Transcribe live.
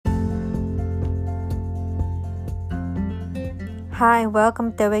Hi,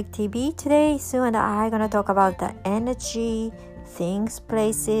 welcome to Awake TV. Today, Sue and I are going to talk about the energy, things,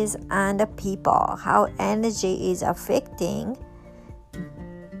 places, and the people. How energy is affecting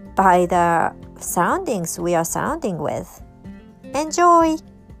by the surroundings we are surrounding with. Enjoy!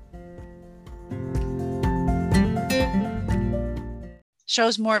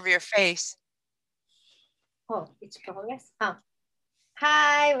 Shows more of your face. Oh, it's progress.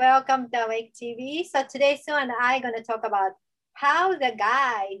 Hi, welcome to Awake TV. So today, Sue and I are going to talk about how the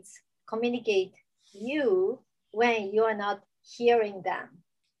guides communicate you when you are not hearing them.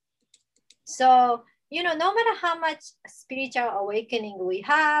 So, no matter how much spiritual awakening we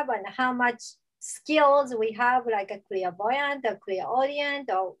have and how much skills we have, like a clairvoyant or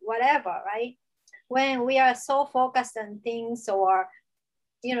clairaudient or whatever, right? When we are so focused on things or,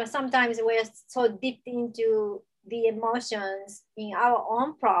 sometimes we're so deep into the emotions in our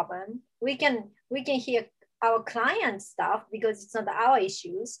own problem, we can hear our client stuff because it's not our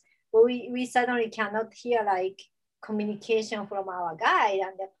issues, but we suddenly cannot hear like communication from our guide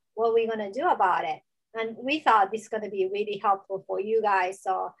and what we're going to do about it. And we thought this is going to be really helpful for you guys,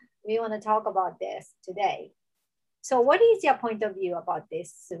 so we want to talk about this today. So what is your point of view about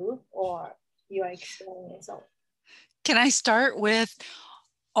this, Sue, or your experience? Can I start with,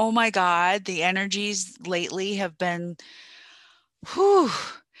 oh my God, the energies lately have been,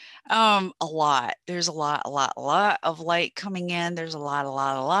 a lot. There's a lot of light coming in. There's a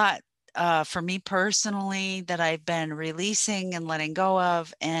lot. For me personally, that I've been releasing and letting go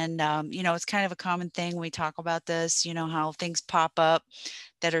of. And, it's kind of a common thing. We talk about this, how things pop up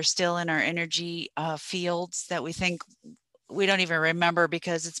that are still in our energy fields that we think we don't even remember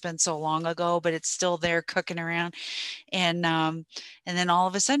because it's been so long ago, but it's still there cooking around. And then all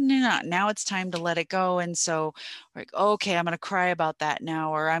of a sudden, now it's time to let it go. And so we're like, okay, I'm going to cry about that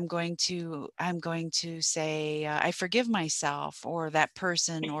now, or I'm going to say, I forgive myself or that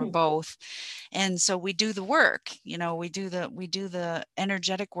person or both. And so we do the work, we do the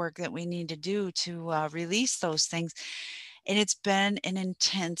energetic work that we need to do to release those things. And it's been an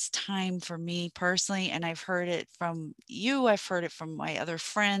intense time for me personally. And I've heard it from you. I've heard it from my other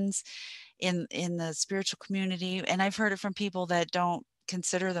friends in the spiritual community. And I've heard it from people that don't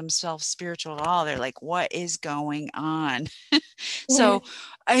consider themselves spiritual at all. They're like, what is going on? So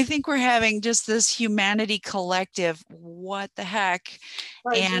I think we're having just this humanity collective. What the heck?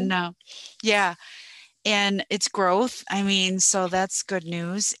 And yeah, and it's growth. I mean, so that's good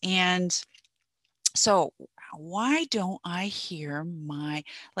news. And so why don't I hear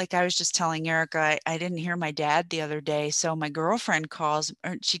like I was just telling Erica, I didn't hear my dad the other day. So my girlfriend calls,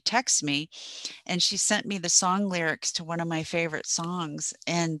 or she texts me, and she sent me the song lyrics to one of my favorite songs.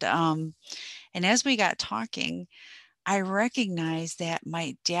 And as we got talking, I recognized that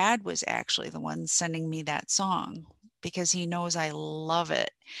my dad was actually the one sending me that song because he knows I love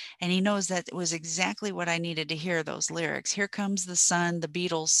it. And he knows that it was exactly what I needed to hear, those lyrics. Here Comes the Sun, the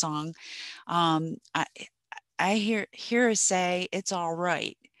Beatles song. I hear her say, it's all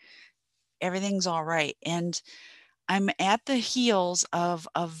right. Everything's all right. And I'm at the heels of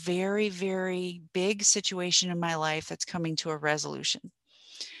a very, very big situation in my life that's coming to a resolution.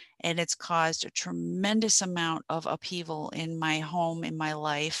 And it's caused a tremendous amount of upheaval in my home, in my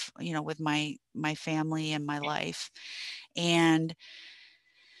life, with my family and my life. And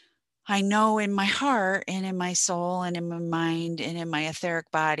I know in my heart and in my soul and in my mind and in my etheric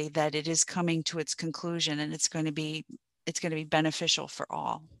body that it is coming to its conclusion, and it's going to be beneficial for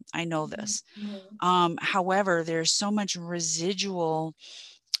all. I know this. However, there's so much residual.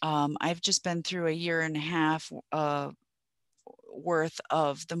 I've just been through a year and a half worth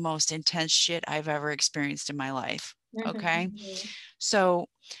of the most intense shit I've ever experienced in my life. Okay. So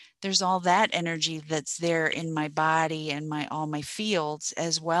there's all that energy that's there in my body and all my fields,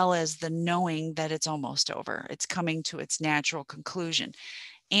 as well as the knowing that it's almost over. It's coming to its natural conclusion.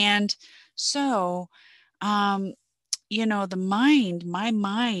 And so, my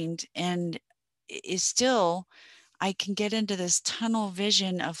mind and is still, I can get into this tunnel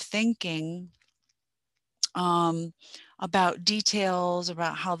vision of thinking about details,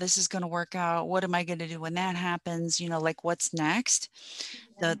 about how this is going to work out. What am I going to do when that happens? Like what's next?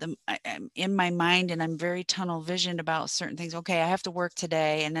 I'm in my mind, and I'm very tunnel visioned about certain things. Okay, I have to work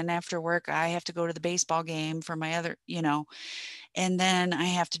today, and then after work, I have to go to the baseball game for my other, and then I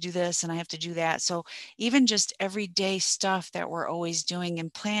have to do this and I have to do that. So even just everyday stuff that we're always doing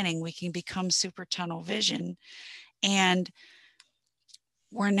and planning, we can become super tunnel vision, and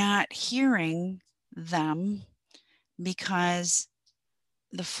we're not hearing them because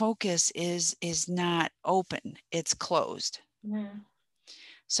the focus is not open, it's closed.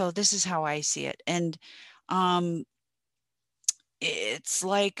 So this is how I see it. And it's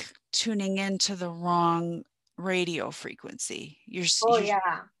like tuning into the wrong radio frequency. Oh You're yeah.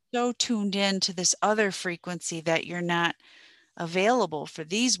 so tuned in to this other frequency that you're not available for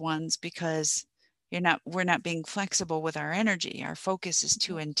these ones because we're not being flexible with our energy. Our focus is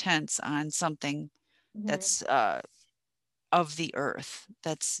too intense on something Mm-hmm. that's of the earth,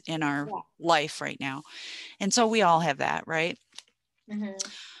 that's in our Yeah. life right now. And so we all have that, right? Mm-hmm.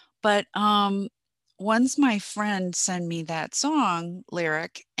 But once my friend sent me that song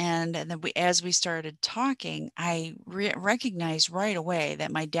lyric, and then as we started talking, I recognized right away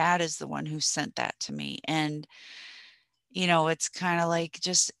that my dad is the one who sent that to me. And it's kind of like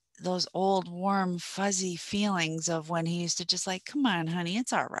just those old warm fuzzy feelings of when he used to just like, come on honey,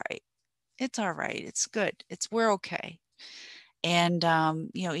 it's all right, it's all right, it's good, we're okay. And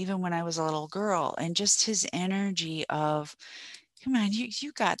even when I was a little girl, and just his energy of, come on,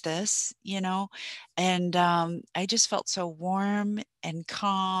 you got this, and I just felt so warm and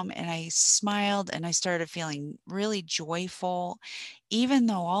calm, and I smiled, and I started feeling really joyful. Even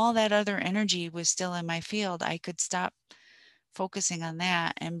though all that other energy was still in my field, I could stop focusing on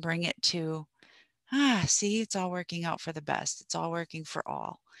that and bring it to, see, it's all working out for the best, it's all working for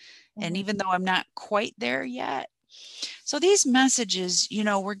all. And Mm-hmm. even though I'm not quite there yet, so these messages,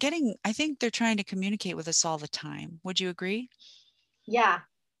 we're getting, I think they're trying to communicate with us all the time. Would you agree? Yeah.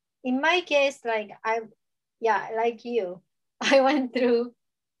 In my case, yeah, like you, I went through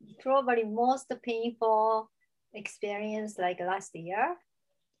probably most painful experience like last year.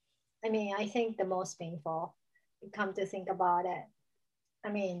 I mean, I think the most painful, come to think about it. I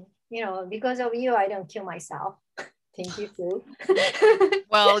mean, because of you, I don't kill myself. Thank you too.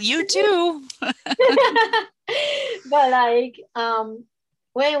 Well, you too. But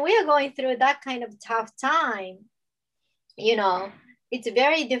when we are going through that kind of tough time, you know, it's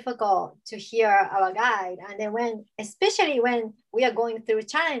very difficult to hear our guide. And then especially when we are going through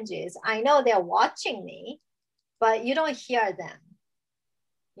challenges, I know they're watching me, but you don't hear them,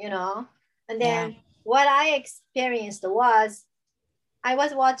 you know? And Yeah. then what I experienced was I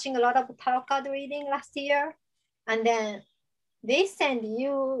was watching a lot of tarot card reading last year. And then they send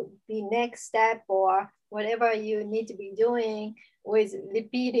you the next step or whatever you need to be doing with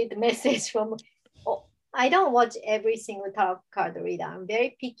repeated message from. Oh, I don't watch every single tarot card reader. I'm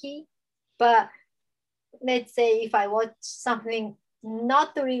very picky, but let's say if I watch something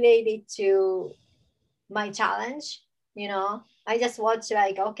not related to my challenge, I just watch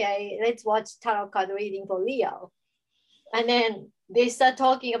like, okay, let's watch tarot card reading for Leo. And then they start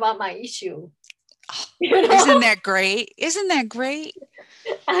talking about my issue. Isn't that great? Isn't that great?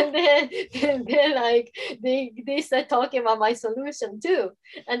 And then like they start talking about my solution too.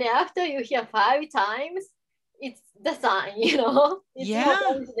 And then after you hear 5 times, it's the sign, it's no Yeah.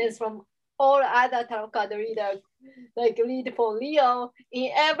 coincidence from all other tarot card reader, like read for Leo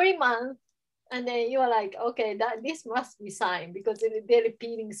in every month. And then you're like, okay, that this must be sign because they're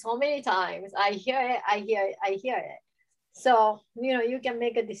repeating so many times. I hear it, I hear it, I hear it. So, you can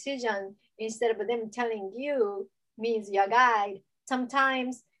make a decision instead of them telling you, means your guide.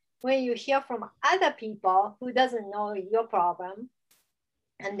 Sometimes when you hear from other people who doesn't know your problem,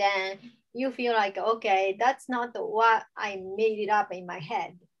 and then you feel like, okay, that's not what I made it up in my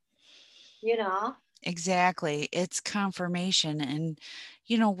head, you know? Exactly. It's confirmation. And,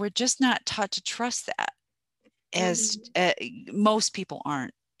 we're just not taught to trust that, as Mm-hmm. most people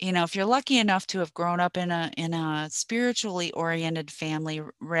aren't. If you're lucky enough to have grown up in a spiritually oriented family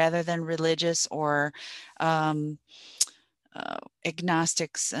rather than religious or um,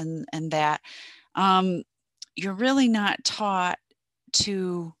 agnostics and that, um, you're really not taught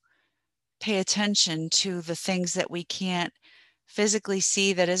to pay attention to the things that we can't physically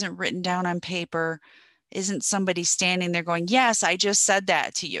see, that isn't written down on paper, isn't somebody standing there going, yes, I just said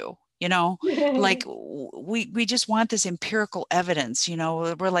that to you. Like we just want this empirical evidence.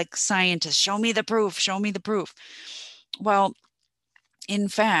 We're like scientists, show me the proof, show me the proof. Well, in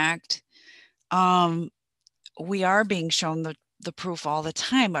fact, we are being shown the proof all the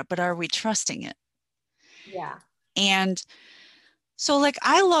time, but are we trusting it? Yeah. And so, like,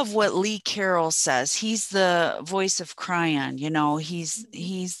 I love what Lee Carroll says. He's the voice of Cryon.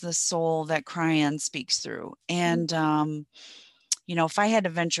 He's the soul that Cryon speaks through. And if I had to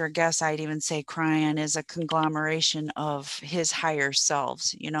venture a guess, I'd even say Cryon is a conglomeration of his higher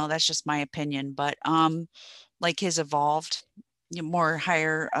selves. That's just my opinion. But like his evolved, more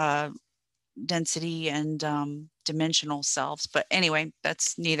higher density and dimensional selves. But anyway,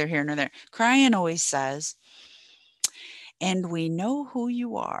 that's neither here nor there. Cryon always says, and we know who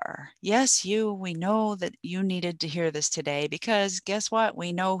you are. Yes, we know that you needed to hear this today because guess what?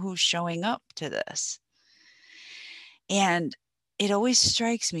 We know who's showing up to this. And it always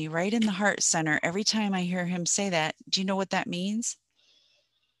strikes me right in the heart center every time I hear him say that. Do you know what that means?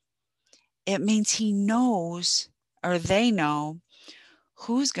 It means he knows, or they know,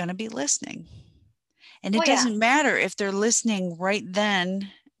 who's going to be listening. And Oh it yeah, doesn't matter if they're listening right then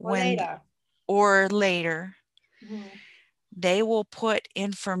or later. or later. Mm-hmm. They will put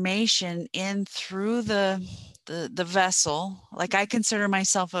information in through the vessel. Like I consider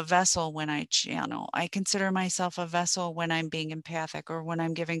myself a vessel when I channel. I consider myself a vessel when I'm being empathic or when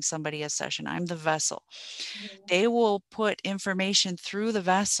I'm giving somebody a session. I'm the vessel. Mm-hmm. They will put information through the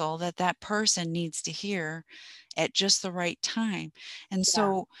vessel that that person needs to hear at just the right time. And Yeah.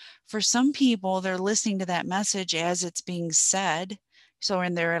 so for some people, they're listening to that message as it's being said. So,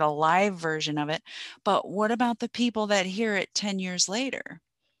 and they're at a live version of it. But what about the people that hear it 10 years later?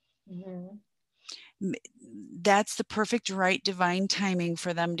 Mm-hmm. That's the perfect right divine timing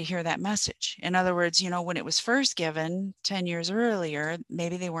for them to hear that message. In other words, you know, when it was first given 10 years earlier,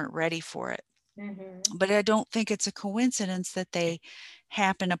 maybe they weren't ready for it. Mm-hmm. But I don't think it's a coincidence that they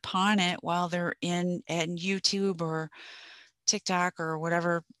happen upon it while they're in YouTube or TikTok or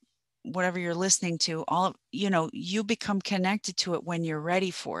whatever you're listening to. All of, you know, you become connected to it when you're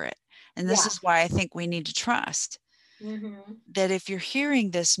ready for it. And this Yeah. is why I think we need to trust Mm-hmm. that if you're hearing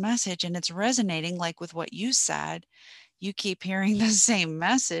this message and it's resonating, like with what you said, you keep hearing the same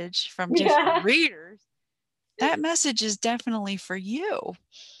message from different Yeah. readers, that message is definitely for you.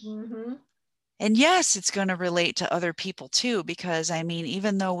 Mm-hmm. And yes, it's going to relate to other people too, because I mean,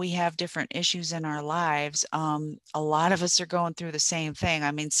 even though we have different issues in our lives, a lot of us are going through the same thing. I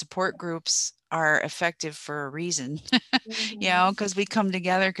mean, support groups are effective for a reason, you Mm-hmm. know, because we come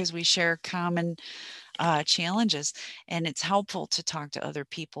together because we share common challenges, and it's helpful to talk to other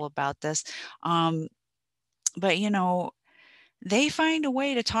people about this. But, you know, they find a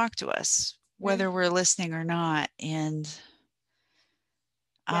way to talk to us, whether Mm-hmm. we're listening or not. And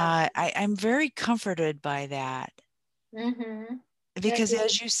Yeah. I'm very comforted by that. Mm-hmm. Like Because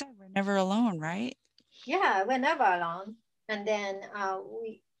as you said, we're never alone, right? yeah, we're never alone. And then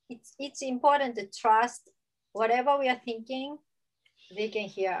it's important to trust whatever we are thinking, they can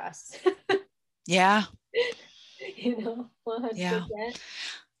hear us. Yeah, You know, yeah. 100%.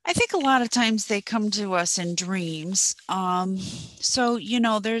 I think a lot of times they come to us in dreams. So you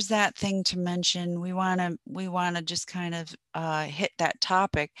know, there's that thing to mention. We want to just kind of hit that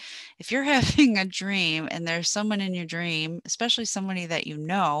topic. If you're having a dream and there's someone in your dream, especially somebody that you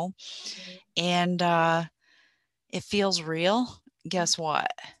know, and it feels real, guess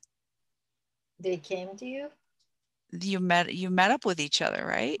what? They came to you. You met up with each other,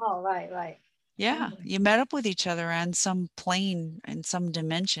 right? Oh, right, right. Yeah, Mhm. you met up with each other on some plane in some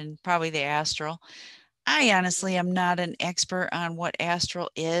dimension, probably the astral. I honestly am not an expert on what astral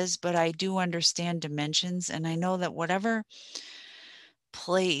is, but I do understand dimensions. And I know that whatever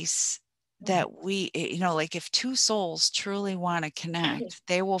place Mhm. that you know, like if two souls truly want to connect,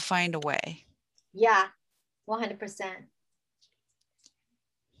 they will find a way. Yeah, 100%.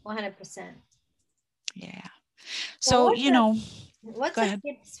 100%. Yeah. So So, you know, what's go the ahead.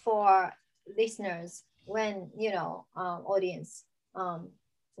 tips for listeners when, audience,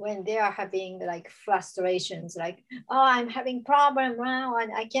 when they are having like frustrations, like, oh, I'm having problem now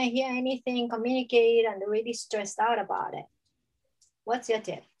and I can't hear anything, communicate, and really stressed out about it. What's your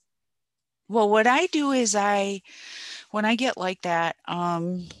tip? Well, what I do is when I get like that,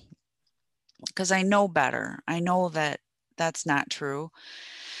 because I know better, I know that that's not true.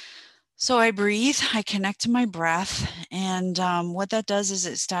 So I breathe, I connect to my breath, and what that does is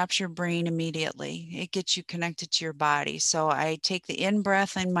it stops your brain immediately. It gets you connected to your body. So I take the in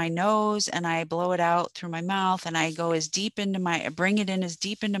breath in my nose and I blow it out through my mouth, and I go as deep into I bring it in as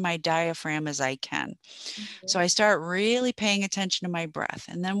deep into my diaphragm as I can. So Mhm. I start really paying attention to my breath.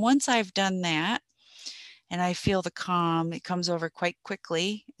 And then once I've done that, and I feel the calm, it comes over quite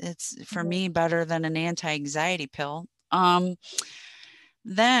quickly. It's for Mhm. me better than an anti-anxiety pill.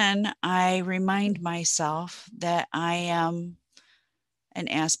 Then I remind myself that I am an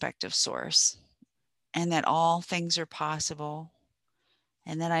aspect of source and that all things are possible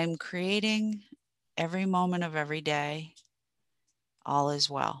and that I'm creating every moment of every day. All is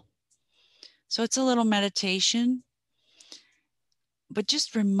well. So it's a little meditation, but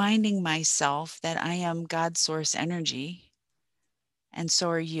just reminding myself that I am God's source energy. And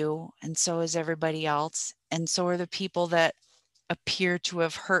so are you, and so is everybody else. And so are the people that appear to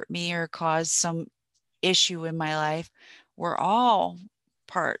have hurt me or caused some issue in my life. We're all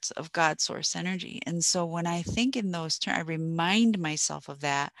parts of God's source energy. And so when I think in those terms, I remind myself of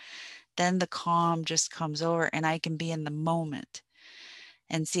that, then the calm just comes over and I can be in the moment.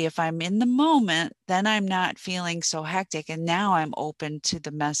 and see if I'm in the moment, then I'm not feeling so hectic. And now I'm open to the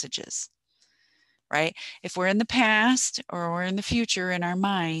messages, right? If we're in the past or we're in the future in our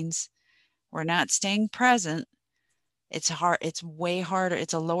minds, we're not staying present. It's hard. It's way harder.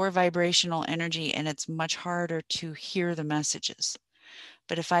 It's a lower vibrational energy, and it's much harder to hear the messages.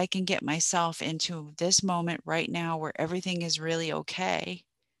 But if I can get myself into this moment right now where everything is really okay,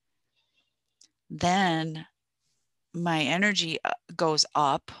 then my energy goes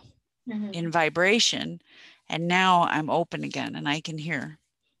up in vibration, and now I'm open again, and I can hear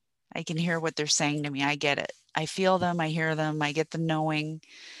what they're saying to me. I get it. I feel them, I hear them, I get the knowing,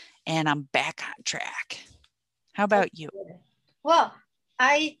 and I'm back on track. How about you? Well,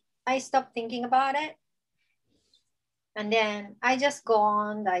 I stopped thinking about it, and then I just go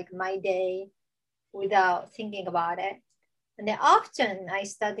on like my day without thinking about it. And then often I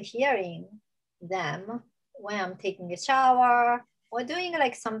start hearing them when I'm taking a shower or doing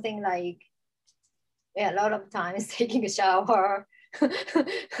like something like, yeah, a lot of times taking a shower.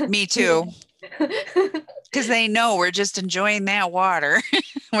 Me too. Because they know we're just enjoying that water.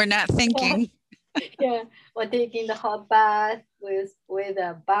 We're not thinking. Yeah, or taking the hot bath with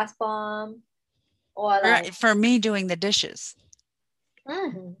a bath bomb, or like For me, doing the dishes.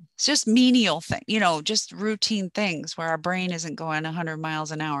 It's just menial thing, just routine things where our brain isn't going 100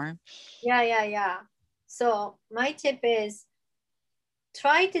 miles an hour. Yeah. So my tip is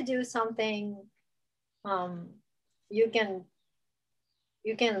try to do something you can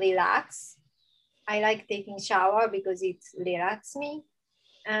relax. I like taking shower because it relaxes me.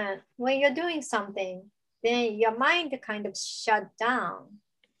 And when you're doing something, then your mind kind of shut down,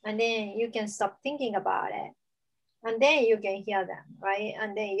 and then you can stop thinking about it, and then you can hear them, right?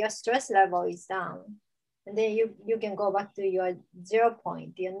 And then your stress level is down, and then you can go back to your 0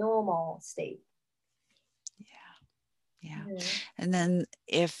 point, your normal state. Yeah. And then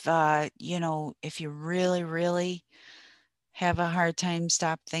if if you really, really have a hard time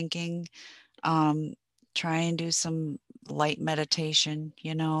stop thinking, try and do some light meditation,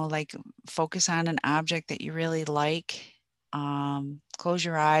 like focus on an object that you really like. Close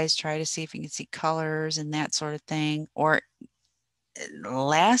your eyes, try to see if you can see colors and that sort of thing. Or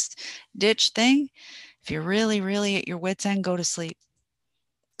last ditch thing, if you're really, really at your wit's end, go to sleep.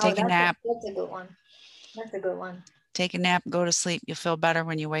 Take a nap. That's a good one. That's a good one. Take a nap, go to sleep. You'll feel better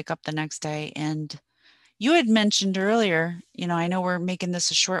when you wake up the next day. And you had mentioned earlier, I know we're making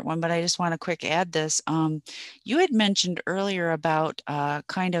this a short one, but I just want to quick add this. You had mentioned earlier about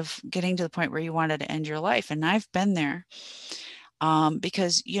kind of getting to the point where you wanted to end your life. And I've been there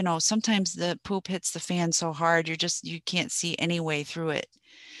because, sometimes the poop hits the fan so hard, you can't see any way through it.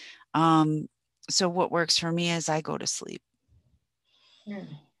 So what works for me is I go to sleep.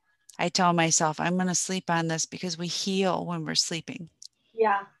 I tell myself I'm going to sleep on this because we heal when we're sleeping.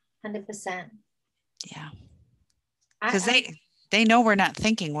 Yeah, 100%. Yeah. Because they know we're not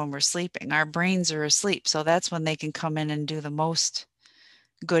thinking when we're sleeping. Our brains are asleep. So that's when they can come in and do the most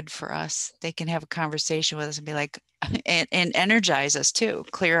good for us. They can have a conversation with us and be like, and energize us too,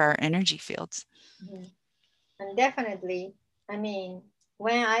 clear our energy fields. And definitely, I mean,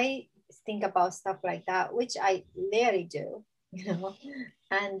 when I think about stuff like that, which I rarely do,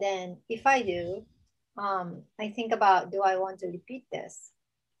 and then if I do, I think about, do I want to repeat this?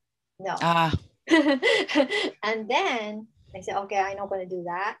 No. And then I say, okay, I'm not going to do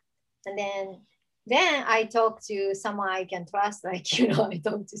that. And then I talk to someone I can trust, like, I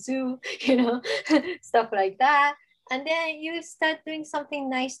talk to Sue, stuff like that. And then you start doing something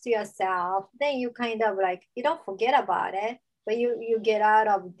nice to yourself. Then you kind of like, you don't forget about it, but you get out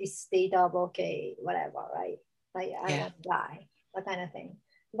of this state of, okay, whatever, right? Like, I want to die, that kind of thing.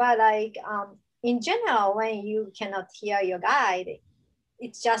 But like, in general, when you cannot hear your guide,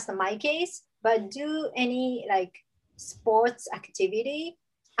 it's just my case, but do any like sports activity.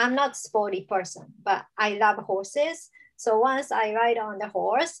 I'm not a sporty person, but I love horses. So once I ride on the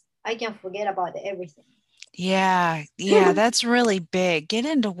horse, I can forget about everything. Yeah, that's really big. Get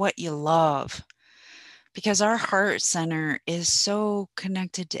into what you love, because our heart center is so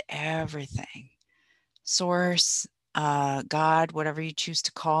connected to everything. Source, God, whatever you choose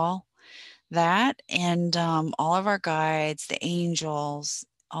to call that, and all of our guides, the angels,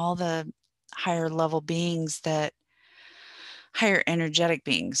 all the higher level beings, higher energetic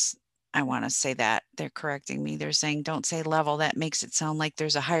beings. I want to say that. They're correcting me. They're saying, don't say level. That makes it sound like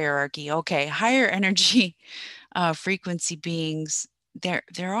there's a hierarchy. Okay, higher energy frequency beings,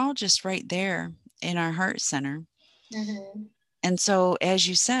 they're all just right there in our heart center. And so, as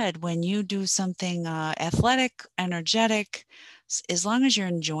you said, when you do something athletic, energetic, as long as you're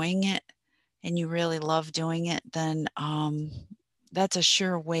enjoying it and you really love doing it, then that's a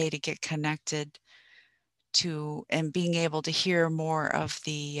sure way to get connected to and being able to hear more of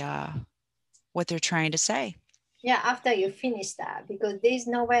the what they're trying to say. Yeah, after you finish that, because there's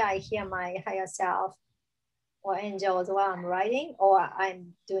no way I hear my higher self or angels while I'm writing or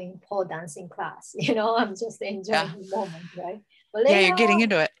I'm doing pole dancing class. I'm just enjoying the moment, right? But Yeah, later you're getting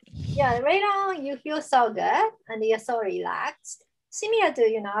into it. Yeah, later on you feel so good and you're so relaxed. Similar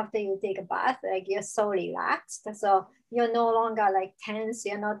to, after you take a bath, like you're so relaxed. So you're no longer like tense,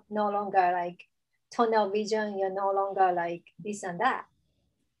 you're not no longer like tunnel vision, you're no longer like this and that.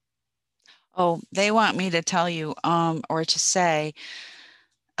 Oh, they want me to tell you, or to say,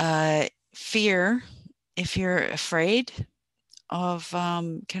 fear, if you're afraid of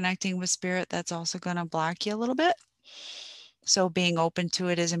connecting with spirit, that's also going to block you a little bit. So being open to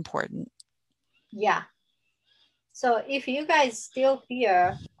it is important. Yeah. So if you guys still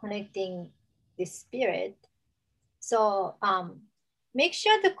fear connecting the spirit, so make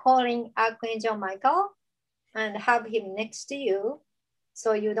sure to call in Archangel Michael and have him next to you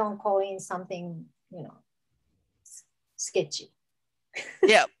so you don't call in something, sketchy.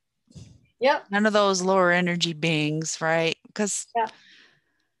 Yep. Yep. None of those lower energy beings, right? Because Yeah.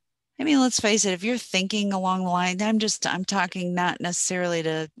 I mean, let's face it, if you're thinking along the line, I'm talking not necessarily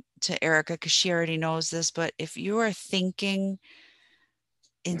to Erica because she already knows this, but if you are thinking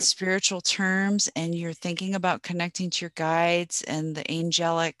in spiritual terms and you're thinking about connecting to your guides and the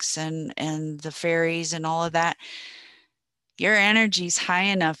angelics and the fairies and all of that, your energy's high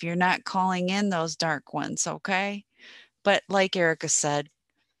enough. You're not calling in those dark ones, okay? But like Erica said,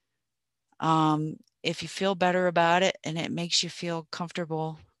 if you feel better about it and it makes you feel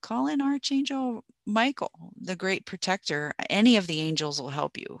comfortable, call in Archangel Michael, the great protector. Any of the angels will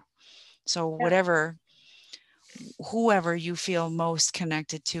help you. So whoever you feel most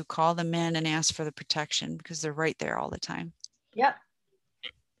connected to, call them in and ask for the protection because they're right there all the time. Yep.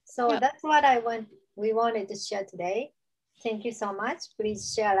 So that's what we wanted to share today. Thank you so much.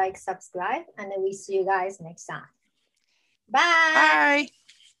 Please share, like, subscribe, and we see you guys next time. Bye. Bye.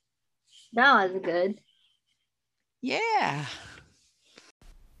 That was good. Yeah.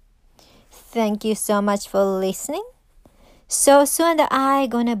 Thank you so much for listening. So Sue and I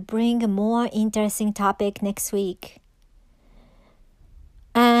gonna bring a more interesting topic next week.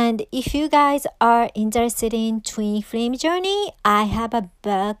 And if you guys are interested in Twin Flame Journey, I have a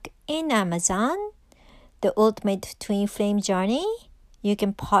book in Amazon, The Ultimate Twin Flame Journey. You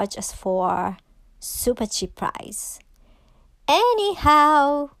can purchase for super cheap price.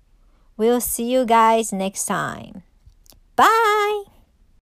 Anyhow, we'll see you guys next time. Bye!